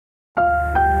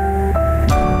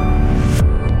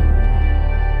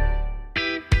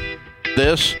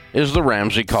This is the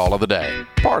Ramsey Call of the Day,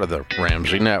 part of the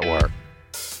Ramsey Network.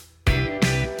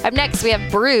 Up next, we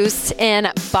have Bruce in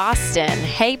Boston.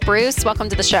 Hey, Bruce, welcome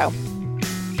to the show.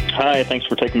 Hi, thanks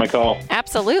for taking my call.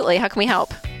 Absolutely. How can we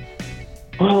help?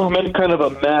 Well, I'm in kind of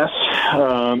a mess.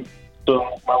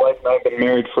 So my wife and I have been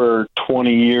married for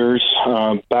 20 years.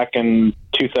 Back in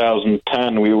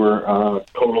 2010, we were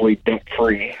totally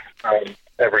debt-free on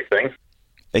everything.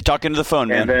 They talk into the phone,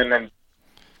 man. And then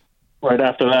right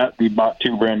after that, we bought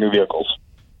 2 brand new vehicles.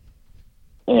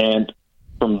 And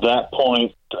from that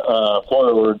point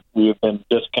forward, we have been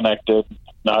disconnected,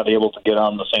 not able to get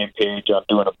on the same page on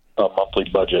doing a monthly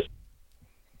budget.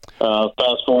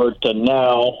 Fast forward to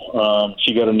now,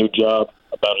 she got a new job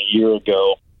about a year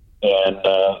ago, and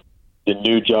the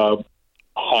new job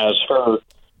has her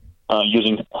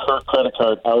using her credit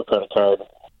card, our credit card,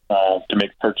 to make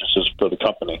purchases for the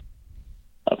company.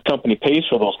 The company pays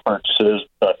for those purchases,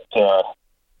 but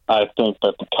I think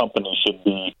that the company should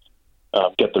be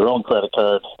get their own credit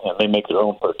card, and they make their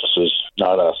own purchases,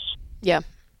 not us. Yeah.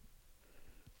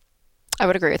 I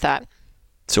would agree with that.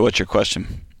 So what's your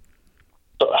question?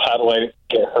 So how do I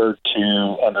get her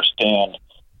to understand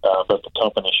that the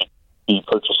company should be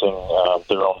purchasing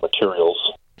their own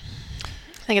materials?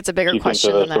 I think it's a bigger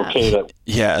question than that. Okay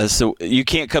Yeah, so you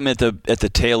can't come at the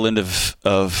tail end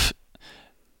of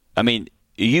I mean,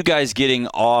 you guys getting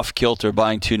off kilter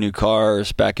buying 2 new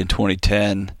cars back in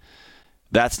 2010,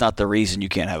 that's not the reason you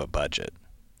can't have a budget.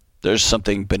 There's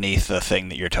something beneath the thing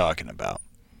that you're talking about.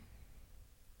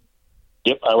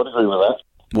 Yep, I would agree with that.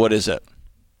 What is it?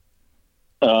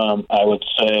 I would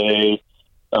say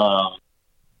part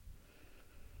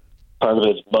of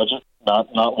it is budget, not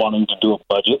wanting to do a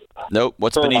budget. Nope.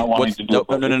 What's beneath?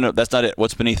 No. That's not it.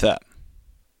 What's beneath that?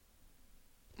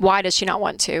 Why does she not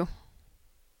want to?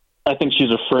 I think she's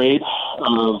afraid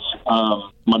of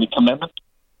money commitment.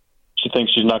 She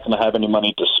thinks she's not going to have any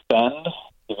money to spend,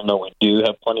 even though we do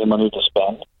have plenty of money to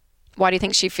spend. Why do you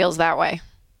think she feels that way?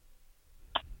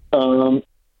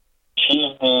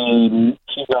 She's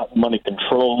not money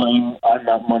controlling. I'm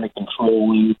not money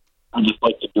controlling. I just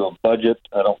like to do a budget.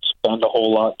 I don't spend a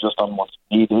whole lot just on what's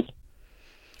needed.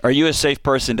 Are you a safe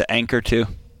person to anchor to?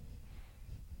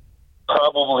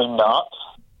 Probably not.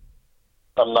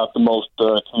 I'm not the most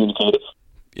communicative.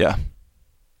 Yeah.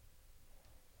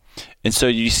 And so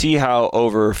you see how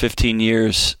over 15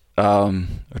 years or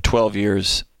 12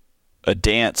 years, a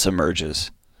dance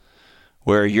emerges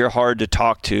where you're hard to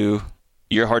talk to,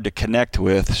 you're hard to connect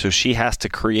with, so she has to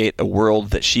create a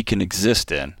world that she can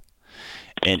exist in.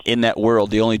 And in that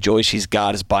world, the only joy she's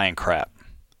got is buying crap.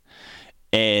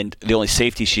 And the only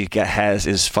safety she has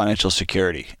is financial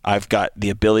security. I've got the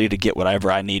ability to get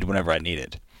whatever I need whenever I need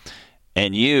it.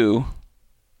 And you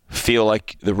feel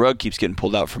like the rug keeps getting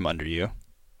pulled out from under you,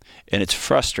 and it's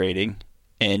frustrating,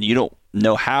 and you don't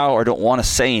know how or don't want to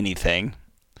say anything.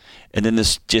 And then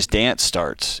this just dance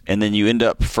starts, and then you end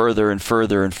up further and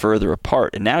further and further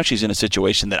apart. And now she's in a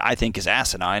situation that I think is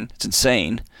asinine. It's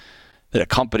insane that a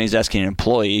company is asking an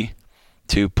employee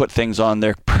to put things on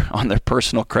their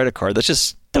personal credit card. That's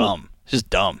just dumb. It's just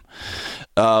dumb.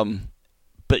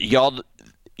 But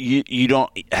you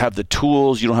don't have the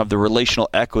tools, you don't have the relational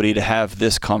equity to have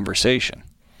this conversation.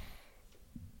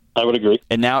 I would agree.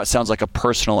 And now it sounds like a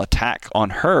personal attack on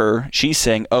her. She's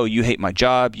saying, "Oh, you hate my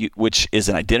job," which is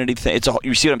an identity thing.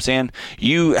 You see what I'm saying?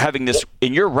 You having this,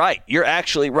 and you're right. You're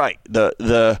actually right.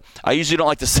 I usually don't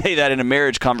like to say that in a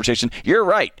marriage conversation. You're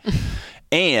right,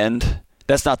 and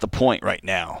that's not the point right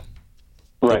now.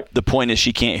 Right. The point is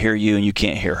she can't hear you, and you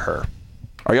can't hear her.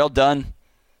 Are y'all done?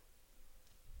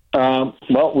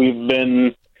 Well, we've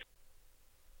been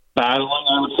battling,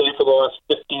 I would say, for the last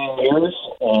 15 years,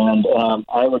 and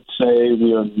I would say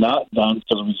we are not done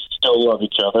because we still love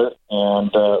each other,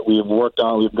 and we've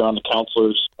gone to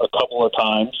counselors a couple of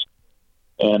times,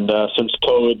 and since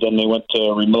COVID, then they went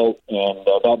to remote, and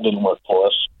that didn't work for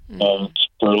us. And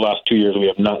for the last 2 years, we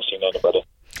have not seen anybody.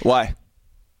 Why?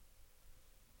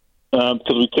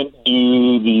 Because we couldn't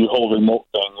do the whole remote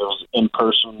thing. It was in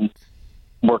person,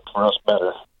 worked for us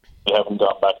better. We haven't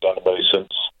gone back to anybody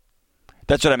since.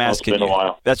 That's what I'm asking you. It's been a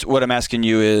while. That's what I'm asking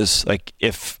you is, like,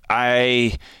 if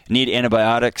I need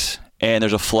antibiotics and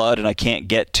there's a flood and I can't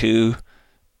get to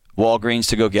Walgreens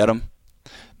to go get them,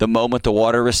 the moment the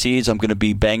water recedes, I'm going to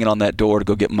be banging on that door to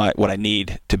go get what I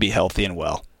need to be healthy and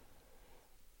well.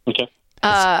 Okay.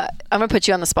 I'm going to put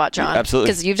you on the spot, John.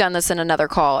 Absolutely. Because you've done this in another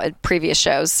call at previous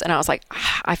shows, and I was like,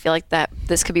 I feel like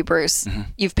this could be Bruce. Mm-hmm.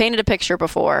 You've painted a picture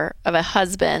before of a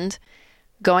husband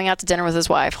going out to dinner with his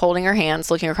wife, holding her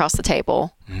hands, looking across the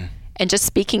table, and just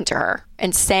speaking to her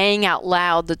and saying out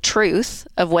loud the truth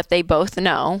of what they both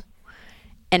know.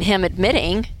 and him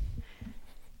admitting,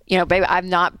 baby, I'm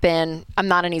not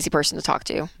an easy person to talk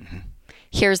to. Mm-hmm.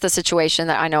 Here's the situation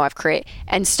that I know I've created,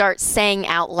 and start saying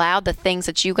out loud the things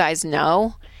that you guys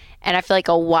know. And I feel like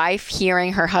a wife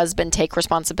hearing her husband take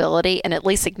responsibility and at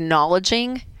least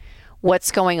acknowledging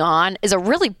what's going on is a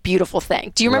really beautiful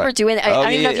thing. Do you remember doing that? I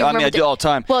don't know if you remember. I do all the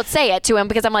time. Well, say it to him,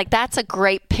 because I'm like, that's a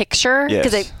great picture,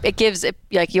 because it gives,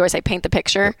 like you always say, paint the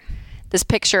picture. This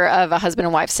picture of a husband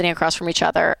and wife sitting across from each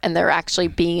other, and they're actually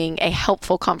being a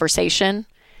helpful conversation,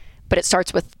 but it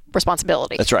starts with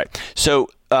responsibility. That's right. So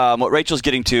what Rachel's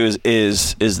getting to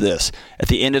is this. At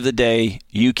the end of the day,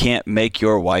 you can't make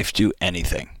your wife do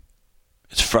anything.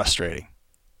 It's frustrating.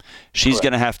 She's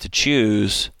going to have to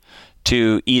choose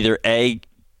to either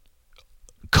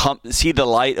see the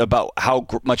light about how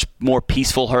much more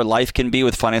peaceful her life can be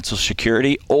with financial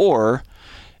security, or,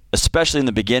 especially in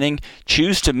the beginning,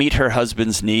 choose to meet her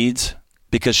husband's needs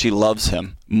because she loves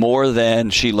him more than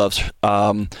she loves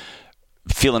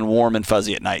feeling warm and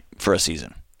fuzzy at night for a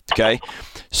season. Okay?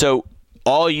 So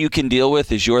all you can deal with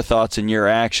is your thoughts and your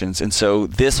actions. And so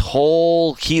this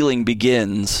whole healing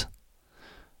begins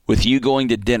with you going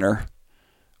to dinner,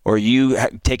 or you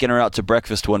taking her out to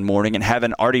breakfast one morning and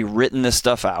having already written this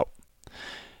stuff out,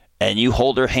 and you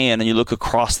hold her hand and you look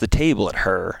across the table at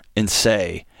her and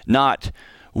say, not,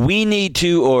 we need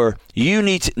to, or you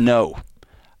need to. No,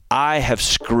 I have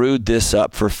screwed this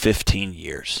up for 15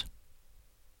 years.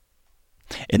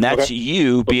 And that's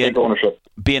you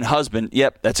being husband.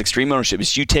 Yep, that's extreme ownership.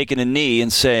 It's you taking a knee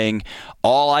and saying,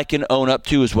 all I can own up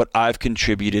to is what I've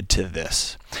contributed to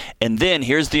this. And then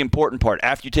here's the important part.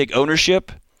 After you take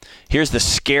ownership, here's the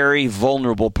scary,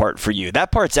 vulnerable part for you.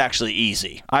 That part's actually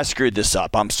easy. I screwed this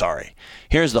up. I'm sorry.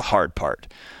 Here's the hard part.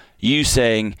 You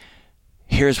saying,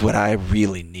 here's what I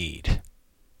really need.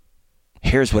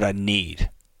 Here's what I need.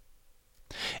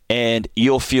 And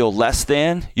you'll feel less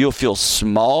than. You'll feel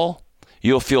small.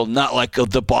 You'll feel not like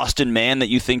the Boston man that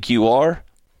you think you are.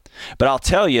 But I'll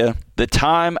tell you, the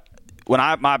time when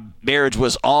my marriage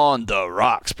was on the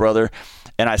rocks, brother,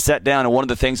 and I sat down, and one of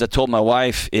the things I told my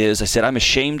wife is, I said, I'm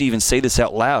ashamed to even say this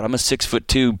out loud. I'm a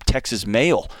 6'2" Texas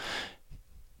male.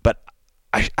 But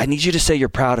I need you to say you're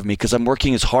proud of me, because I'm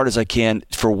working as hard as I can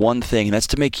for one thing, and that's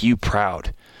to make you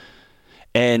proud.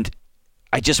 And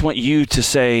I just want you to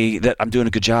say that I'm doing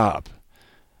a good job.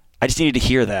 I just needed to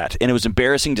hear that. And it was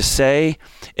embarrassing to say,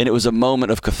 and it was a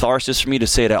moment of catharsis for me to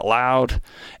say it out loud.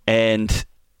 And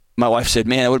my wife said,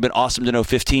 man, it would have been awesome to know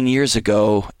 15 years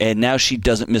ago, and now she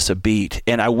doesn't miss a beat.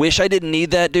 And I wish I didn't need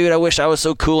that, dude. I wish I was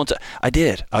so cool. I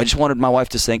did. I just wanted my wife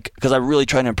to think, because I really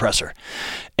tried to impress her.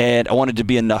 And I wanted to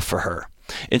be enough for her.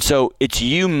 And so it's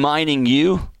you mining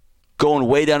you, going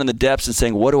way down in the depths and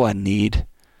saying, what do I need?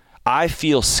 I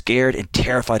feel scared and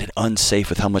terrified and unsafe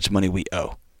with how much money we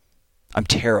owe. I'm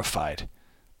terrified.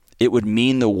 It would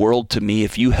mean the world to me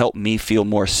if you help me feel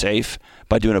more safe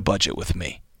by doing a budget with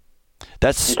me.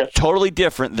 That's totally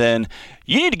different than,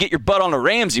 you need to get your butt on a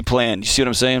Ramsey plan. You see what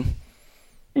I'm saying?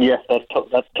 Yes,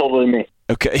 that's totally me.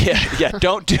 Okay, yeah.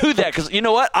 Don't do that, because you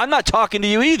know what? I'm not talking to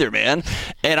you either, man.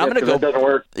 And I'm going to go. It doesn't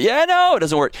work. Yeah, no, it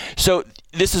doesn't work. So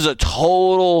this is it's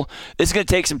going to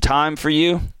take some time for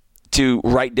you to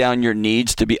write down your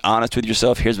needs, to be honest with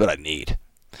yourself. Here's what I need.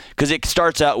 Because it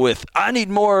starts out with, I need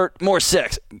more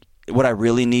sex. What I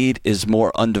really need is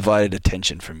more undivided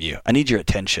attention from you. I need your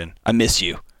attention. I miss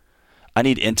you. I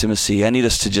need intimacy. I need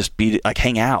us to just be like,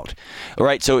 hang out. All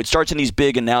right. So it starts in these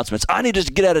big announcements. I need us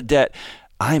to get out of debt.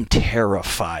 I'm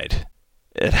terrified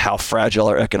at how fragile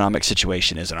our economic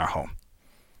situation is in our home.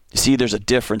 You see, there's a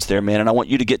difference there, man. And I want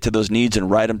you to get to those needs and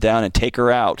write them down and take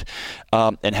her out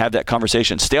and have that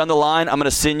conversation. Stay on the line. I'm going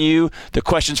to send you the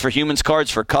Questions for Humans cards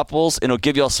for couples, and it'll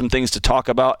give you all some things to talk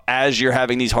about as you're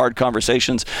having these hard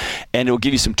conversations, and it'll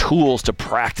give you some tools to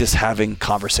practice having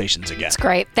conversations again. That's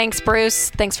great. Thanks, Bruce.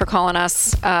 Thanks for calling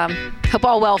us. Hope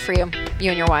all well for you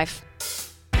and your wife.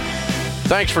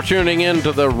 Thanks for tuning in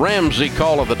to the Ramsey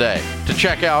Call of the Day. To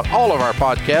check out all of our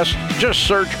podcasts, just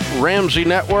search Ramsey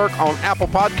Network on Apple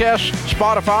Podcasts,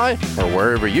 Spotify, or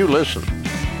wherever you listen.